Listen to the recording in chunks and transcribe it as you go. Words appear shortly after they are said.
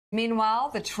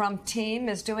Meanwhile, the Trump team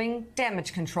is doing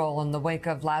damage control in the wake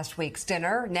of last week's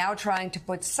dinner, now trying to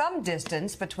put some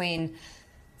distance between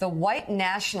the white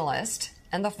nationalist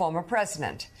and the former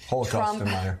president. Holocaust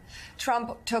denier.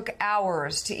 Trump took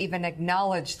hours to even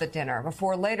acknowledge the dinner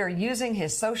before later using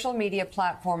his social media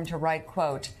platform to write,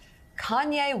 quote,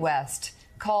 Kanye West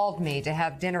called me to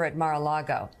have dinner at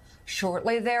Mar-a-Lago.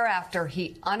 Shortly thereafter,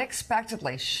 he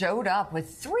unexpectedly showed up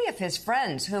with 3 of his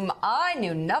friends whom I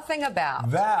knew nothing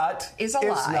about. That is a lie.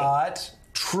 Is not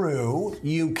true.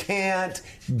 You can't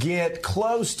get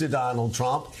close to Donald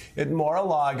Trump at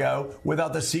Mar-a-Lago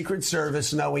without the Secret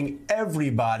Service knowing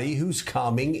everybody who's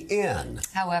coming in.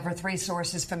 However, 3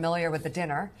 sources familiar with the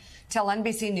dinner tell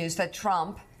NBC News that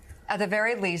Trump, at the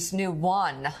very least, knew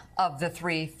 1 of the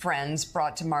 3 friends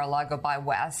brought to Mar-a-Lago by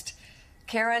West.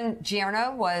 Karen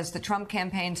Giorno was the Trump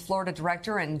campaign's Florida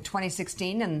director in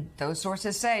 2016, and those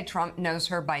sources say Trump knows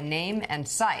her by name and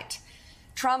sight.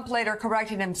 Trump later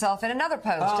corrected himself in another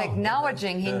post,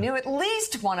 acknowledging he knew at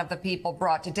least 1 of the people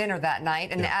brought to dinner that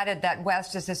night, and added that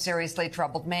West is a seriously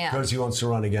troubled man. Because he wants to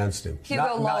run against him.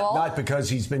 Not because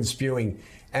he's been spewing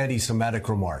anti-Semitic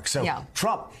remarks. So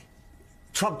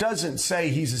Trump doesn't say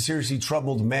he's a seriously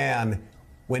troubled man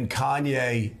when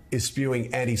Kanye is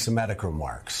spewing anti-Semitic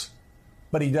remarks.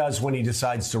 But he does when he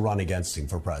decides to run against him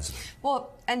for president.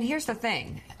 Well, and here's the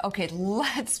thing. Okay,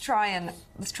 let's try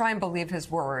and believe his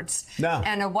words. No.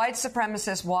 And a white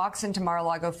supremacist walks into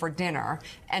Mar-a-Lago for dinner,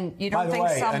 and you don't think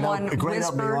By someone the way, great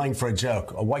whispered... up me lying for a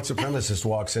joke. A white supremacist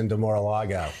walks into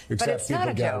Mar-a-Lago. But it's not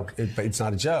a joke. It's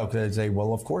not a joke. They say,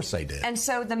 well, of course they did. And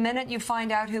so the minute you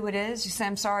find out who it is, you say,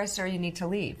 I'm sorry, sir, you need to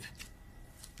leave.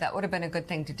 That would have been a good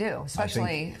thing to do,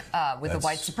 especially with a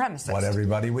white supremacist. What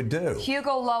everybody would do.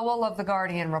 Hugo Lowell of The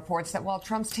Guardian reports that while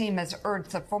Trump's team has urged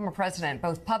the former president,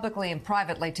 both publicly and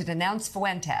privately, to denounce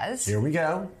Fuentes, here we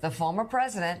go. The former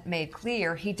president made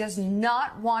clear he does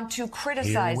not want to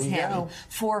criticize him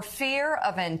for fear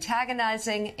of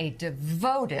antagonizing a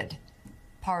devoted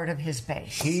part of his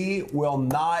base. He will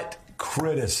not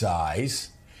criticize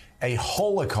a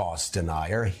Holocaust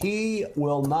denier. He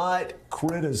will not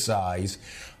criticize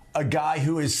a guy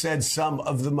who has said some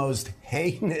of the most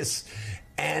heinous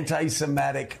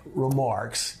anti-Semitic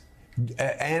remarks,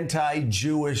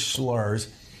 anti-Jewish slurs.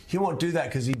 He won't do that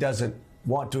because he doesn't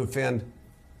want to offend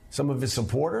some of his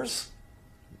supporters.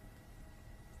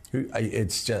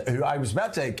 I was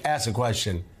about to ask a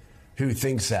question, who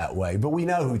thinks that way? But we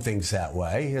know who thinks that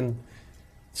way, and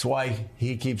it's why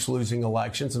he keeps losing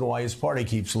elections and why his party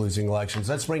keeps losing elections.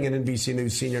 Let's bring in NBC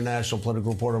News senior national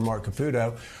political reporter Mark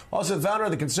Caputo, also founder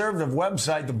of the conservative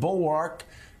website The Bulwark,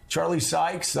 Charlie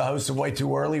Sykes, the host of Way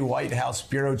Too Early, White House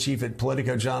bureau chief at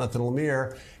Politico Jonathan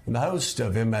Lemire, and the host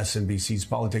of MSNBC's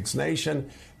Politics Nation,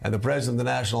 and the president of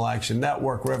the National Action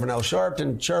Network, Reverend Al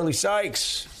Sharpton. Charlie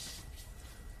Sykes,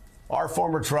 our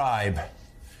former tribe,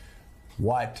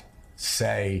 what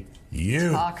say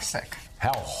you? Toxic.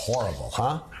 How horrible,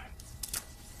 huh?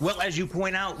 Well, as you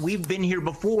point out, we've been here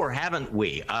before, haven't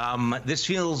we? This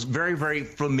feels very, very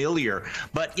familiar.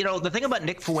 But, you know, the thing about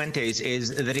Nick Fuentes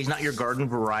is that he's not your garden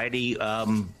variety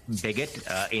bigot,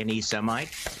 anti-Semite.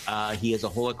 He is a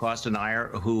Holocaust denier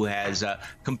who has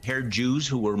compared Jews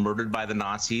who were murdered by the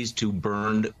Nazis to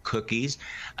burned cookies.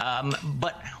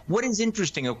 But what is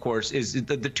interesting, of course, is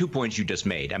the 2 points you just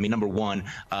made. I mean, number one,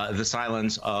 the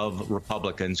silence of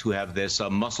Republicans who have this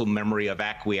muscle memory of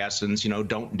acquiescence, you know,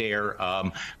 don't dare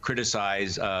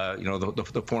criticize,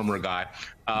 the former guy.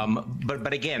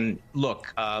 But again,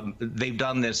 look, they've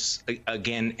done this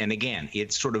again and again.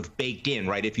 It's sort of baked in,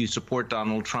 right? If you support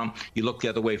Donald Trump, you look the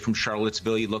other way from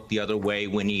Charlottesville. You look the other way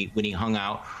when he hung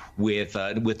out with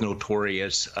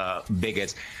notorious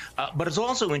bigots. But it's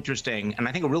also interesting, and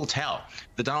I think a real tell,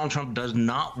 that Donald Trump does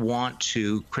not want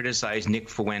to criticize Nick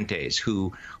Fuentes,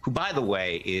 who by the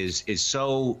way, is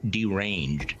so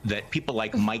deranged that people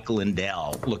like Mike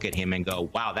Lindell look at him and go,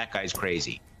 wow, that guy's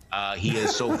crazy. He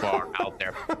is so far out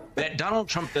there that Donald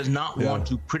Trump does not want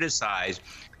to criticize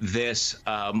this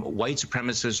white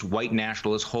supremacist, white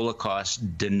nationalist,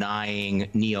 Holocaust denying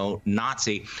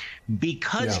neo-Nazi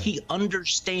because he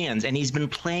understands, and he's been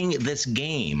playing this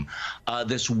game,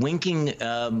 this winking,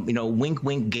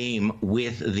 wink game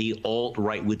with the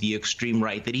alt-right, with the extreme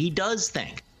right, that he does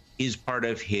think is part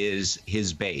of his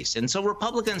base. And so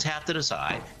Republicans have to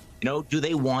decide, do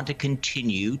they want to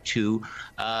continue to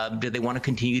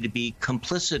be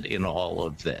complicit in all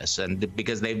of this? And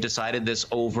because they've decided this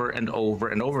over and over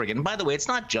and over again. And by the way, it's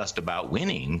not just about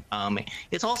winning.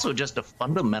 It's also just a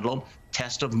fundamental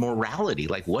test of morality.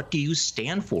 Like, what do you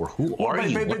stand for? Who are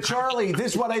you? But Charlie,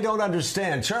 this is what I don't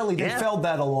understand. Charlie, they failed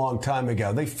that a long time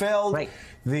ago. They failed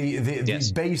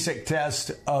the basic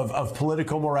test of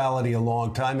political morality a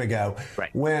long time ago,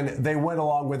 when they went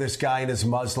along with this guy and his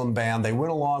Muslim ban. They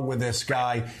went along with this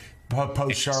guy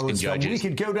post-Charlottesville. We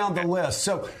could go down the list.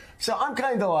 So I'm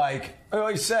kind of like, I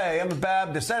always say, I'm a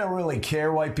Baptist. I don't really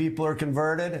care why people are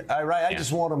converted. I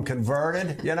just want them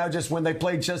converted. Just when they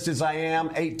play Just As I Am,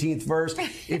 18th verse.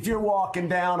 If you're walking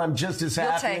down, I'm just as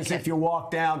happy as if you walk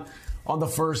down on the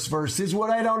first verse. This is what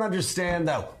I don't understand,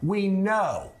 though. We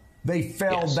know they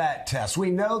failed that test. We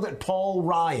know that Paul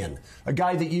Ryan, a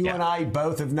guy that you and I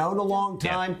both have known a long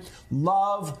time,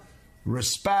 love,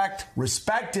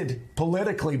 respected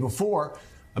politically before.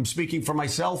 I'm speaking for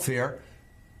myself here.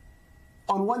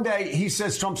 On one day, he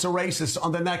says Trump's a racist.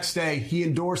 On the next day, he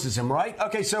endorses him, right?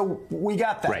 Okay, so we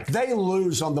got that. They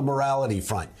lose on the morality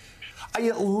front. I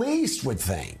at least would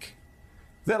think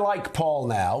that, like Paul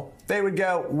now, they would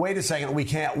go, wait a second, we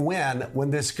can't win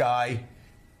when this guy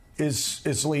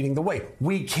is leading the way.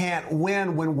 We can't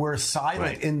win when we're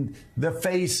silent in the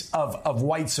face of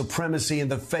white supremacy, in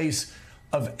the face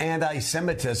of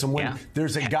anti-Semitism, when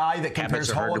there's a guy that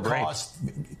compares Holocaust.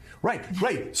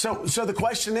 Right. So the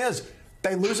question is,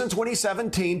 they lose in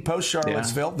 2017,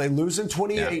 post-Charlottesville. They lose in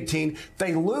 2018.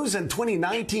 They lose in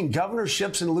 2019,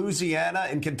 governorships in Louisiana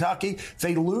and Kentucky.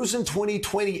 They lose in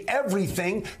 2020,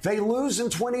 everything. They lose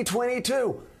in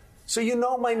 2022.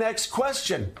 So my next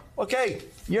question. Okay,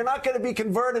 you're not going to be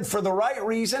converted for the right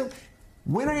reason.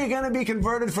 When are you going to be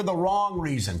converted for the wrong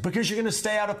reason? Because you're going to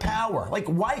stay out of power. Like,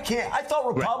 why can't... I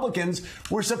thought Republicans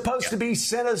were supposed to be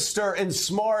sinister and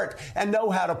smart and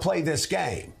know how to play this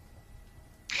game.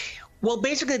 Well,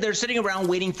 basically, they're sitting around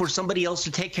waiting for somebody else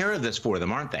to take care of this for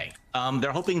them, aren't they?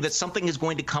 They're hoping that something is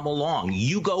going to come along.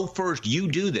 You go first. You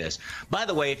do this. By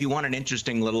the way, if you want an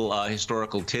interesting little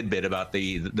historical tidbit about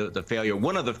the failure,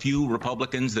 one of the few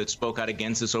Republicans that spoke out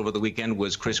against this over the weekend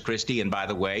was Chris Christie. And by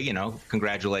the way,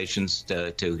 congratulations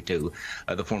to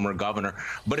the former governor.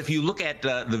 But if you look at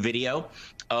the video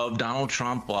of Donald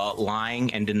Trump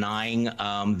lying and denying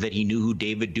that he knew who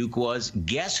David Duke was,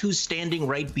 guess who's standing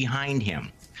right behind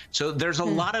him? So there's a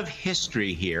lot of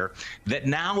history here that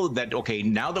now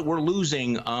that we're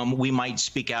losing, we might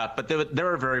speak out. But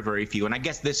there are very, very few. And I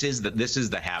guess this is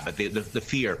the habit, the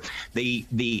fear,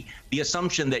 the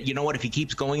assumption that, if he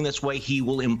keeps going this way, he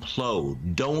will implode.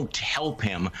 Don't help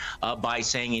him by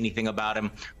saying anything about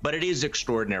him. But it is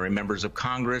extraordinary. Members of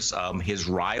Congress, his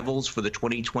rivals for the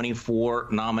 2024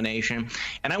 nomination.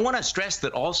 And I want to stress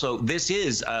that also this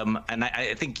is, and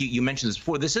I think you mentioned this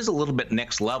before, this is a little bit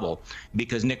next level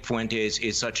because Nick Fuentes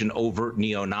is such an overt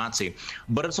neo-Nazi.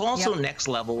 But it's also next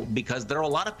level because there are a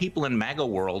lot of people in MAGA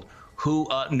world who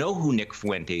know who Nick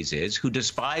Fuentes is, who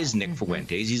despise Nick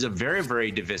Fuentes. He's a very,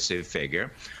 very divisive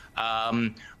figure.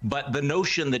 But the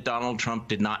notion that Donald Trump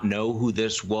did not know who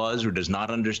this was or does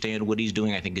not understand what he's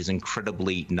doing, I think, is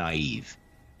incredibly naive.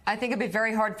 I think it'd be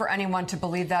very hard for anyone to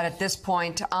believe that at this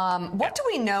point. What do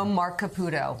we know, Mark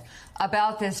Caputo,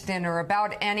 about this dinner,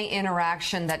 about any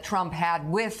interaction that Trump had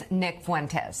with Nick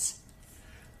Fuentes?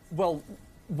 Well,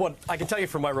 what I can tell you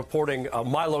from my reporting,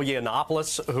 Milo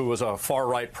Yiannopoulos, who was a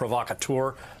far-right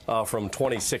provocateur from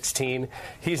 2016,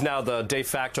 he's now the de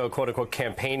facto, quote-unquote,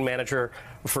 campaign manager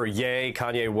for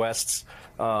Kanye West's,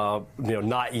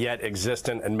 not yet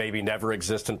existent and maybe never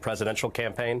existent presidential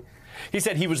campaign. He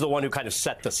said he was the one who kind of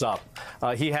set this up.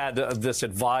 He had this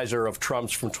advisor of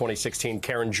Trump's from 2016,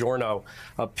 Karen Giorno,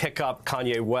 pick up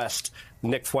Kanye West,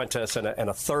 Nick Fuentes, and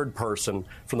a third person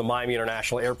from the Miami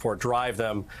International Airport, drive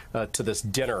them to this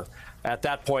dinner. At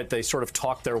that point, they sort of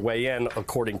talked their way in,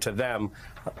 according to them.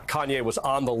 Kanye was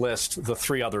on the list. The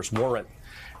three others weren't.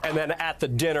 And then at the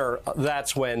dinner,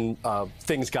 that's when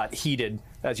things got heated,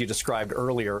 as you described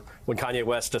earlier, when Kanye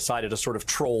West decided to sort of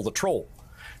troll the troll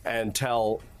and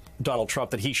tell Donald Trump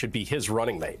that he should be his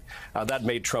running mate. That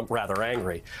made Trump rather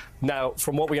angry. Now,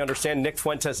 from what we understand, Nick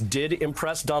Fuentes did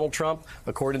impress Donald Trump,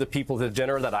 according to the people at the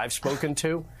dinner that I've spoken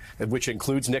to, which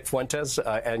includes Nick Fuentes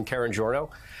and Karen Giorno.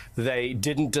 They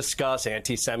didn't discuss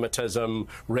anti-Semitism,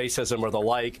 racism, or the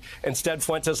like. Instead,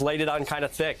 Fuentes laid it on kind of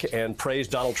thick and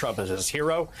praised Donald Trump as his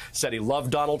hero, said he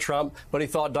loved Donald Trump, but he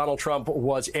thought Donald Trump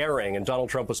was erring, and Donald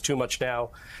Trump was too much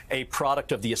now a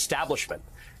product of the establishment.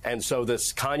 And so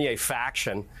this Kanye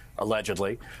faction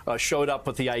allegedly, showed up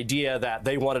with the idea that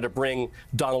they wanted to bring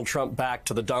Donald Trump back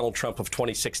to the Donald Trump of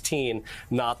 2016,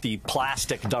 not the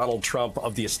plastic Donald Trump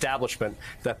of the establishment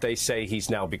that they say he's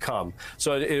now become.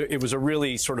 So it was a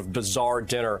really sort of bizarre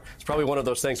dinner. It's probably one of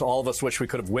those things all of us wish we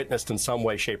could have witnessed in some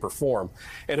way, shape, or form.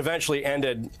 It eventually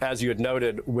ended, as you had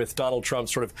noted, with Donald Trump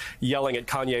sort of yelling at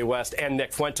Kanye West and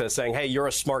Nick Fuentes, saying, hey, you're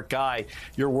a smart guy.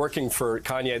 You're working for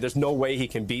Kanye. There's no way he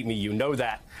can beat me. You know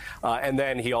that. And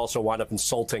then he also wound up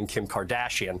insulting Kim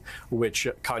Kardashian, which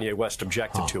Kanye West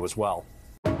objected to as well.